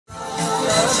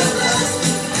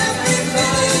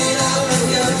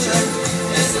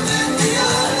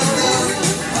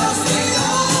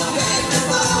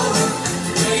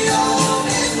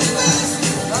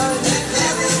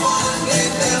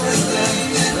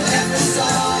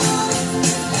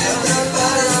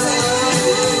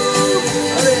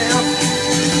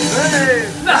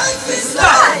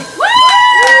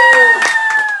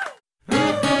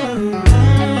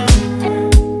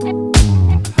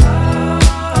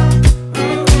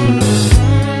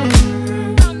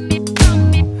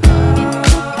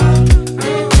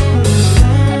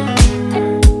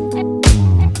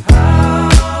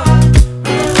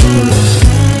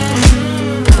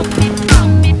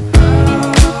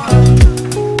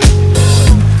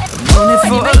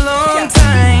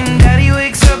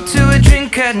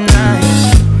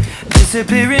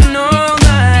disappearing all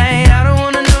night. I don't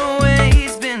wanna know where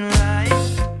he's been like.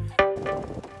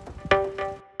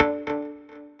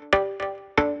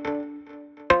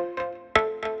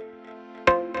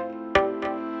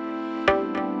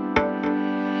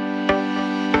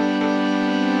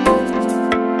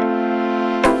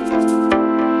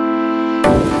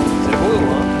 C'est beau,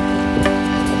 hein?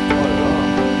 Oh là là.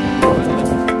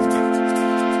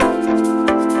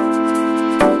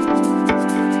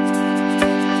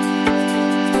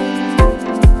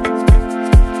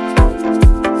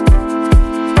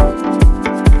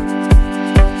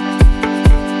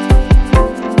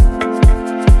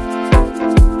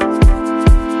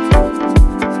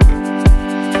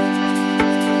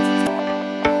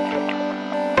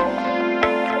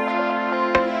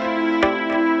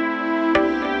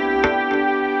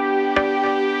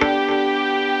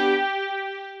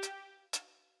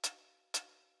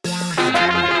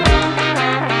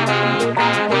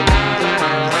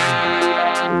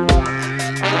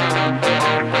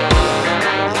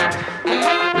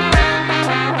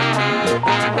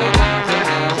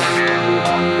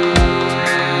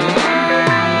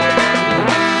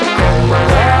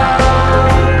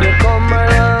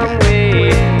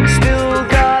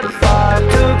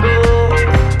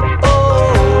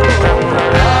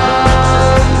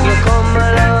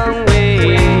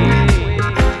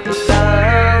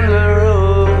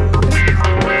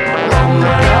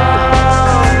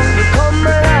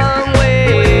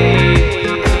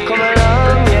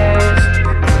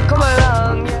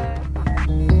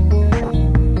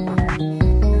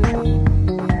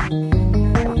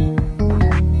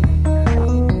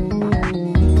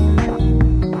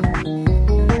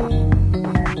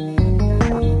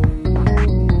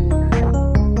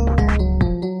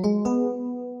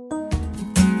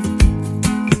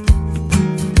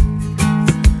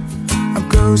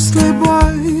 Ghostly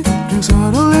boy drinks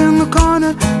huddle in the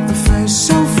corner, the face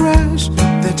so fresh,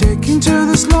 they're taking to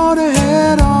the slaughter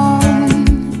head on,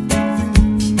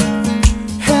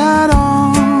 head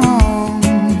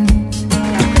on,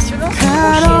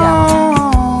 head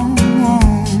on.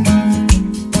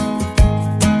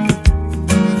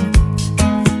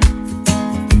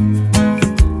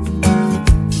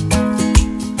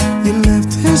 You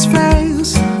lift his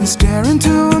face and stare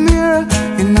into a mirror,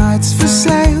 your night's for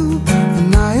sale.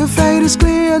 Now your fate is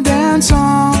clear, dance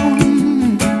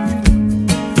on,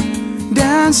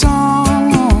 dance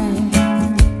on,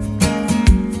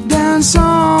 dance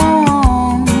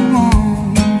on.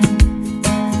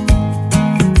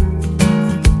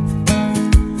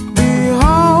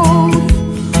 Behold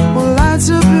what lights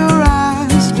up your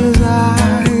eyes,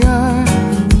 desire,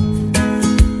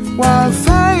 while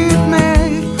fate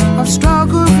may have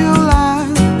struggled your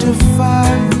life, defy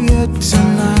it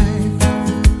tonight,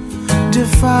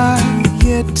 defy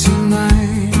it tonight.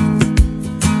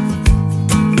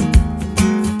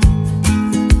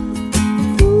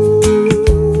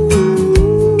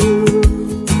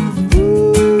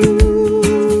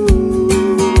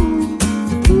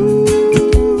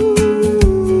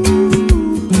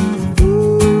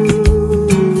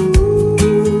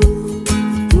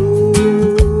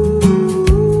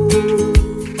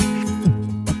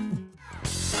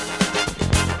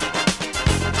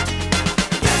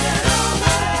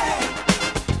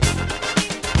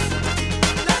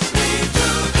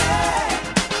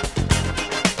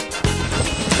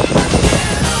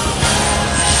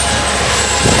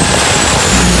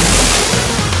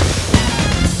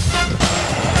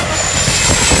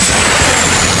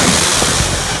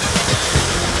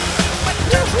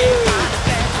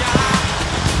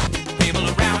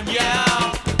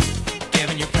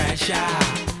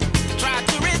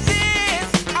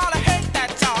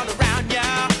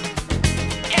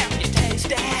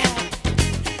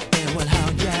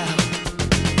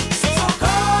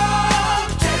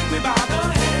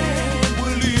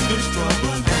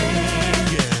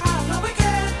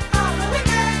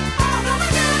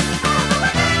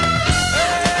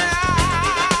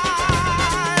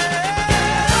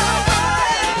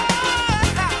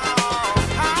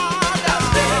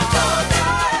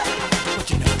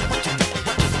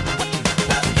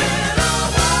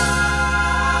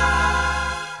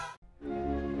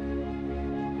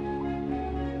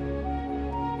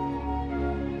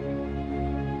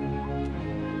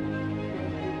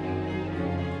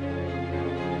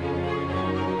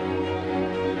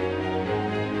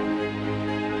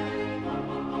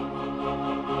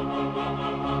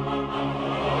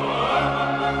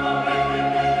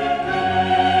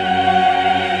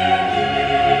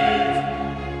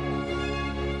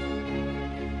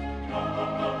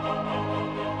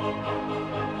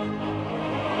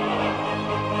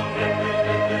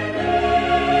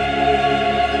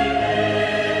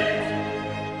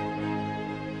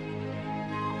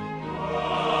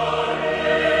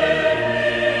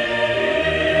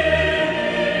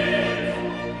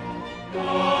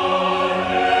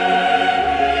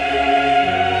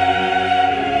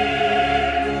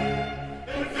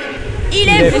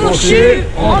 Fourchu,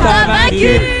 on t'a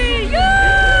vaincu.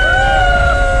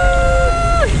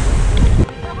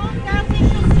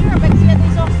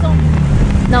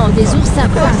 Non, des oursins.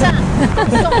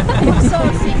 Oursins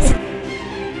aussi.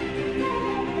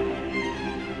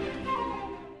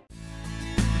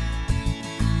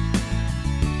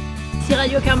 Si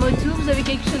Radio Kermotu, vous avez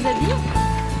quelque chose à dire?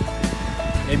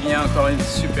 Eh bien, encore une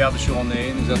superbe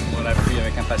journée. Nous attendons la pluie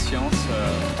avec impatience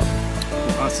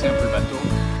pour rincer un peu le bateau.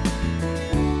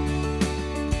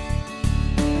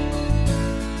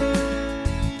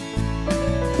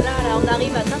 Là, on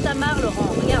arrive à Tintamarre,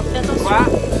 Laurent. Regarde, fais attention. Quoi?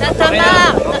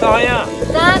 Tintamarre. J'entends rien.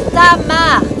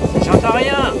 Tintamarre. J'entends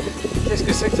rien. Qu'est-ce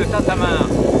que c'est que ce Tintamarre?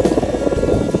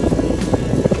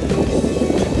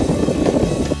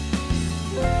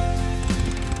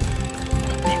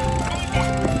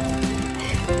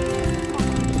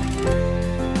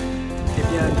 Eh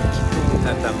bien, nous quittons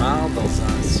Tintamarre dans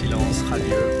un silence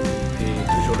radieux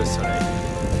et toujours le soleil.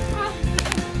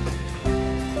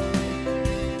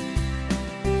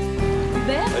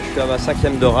 Je suis à ma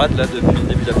 5e dorade là depuis le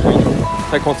début de la pluie.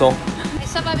 Très content. Et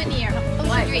ça va venir.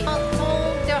 Aujourd'hui,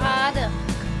 on dorade.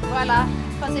 Voilà,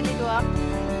 croisez les doigts.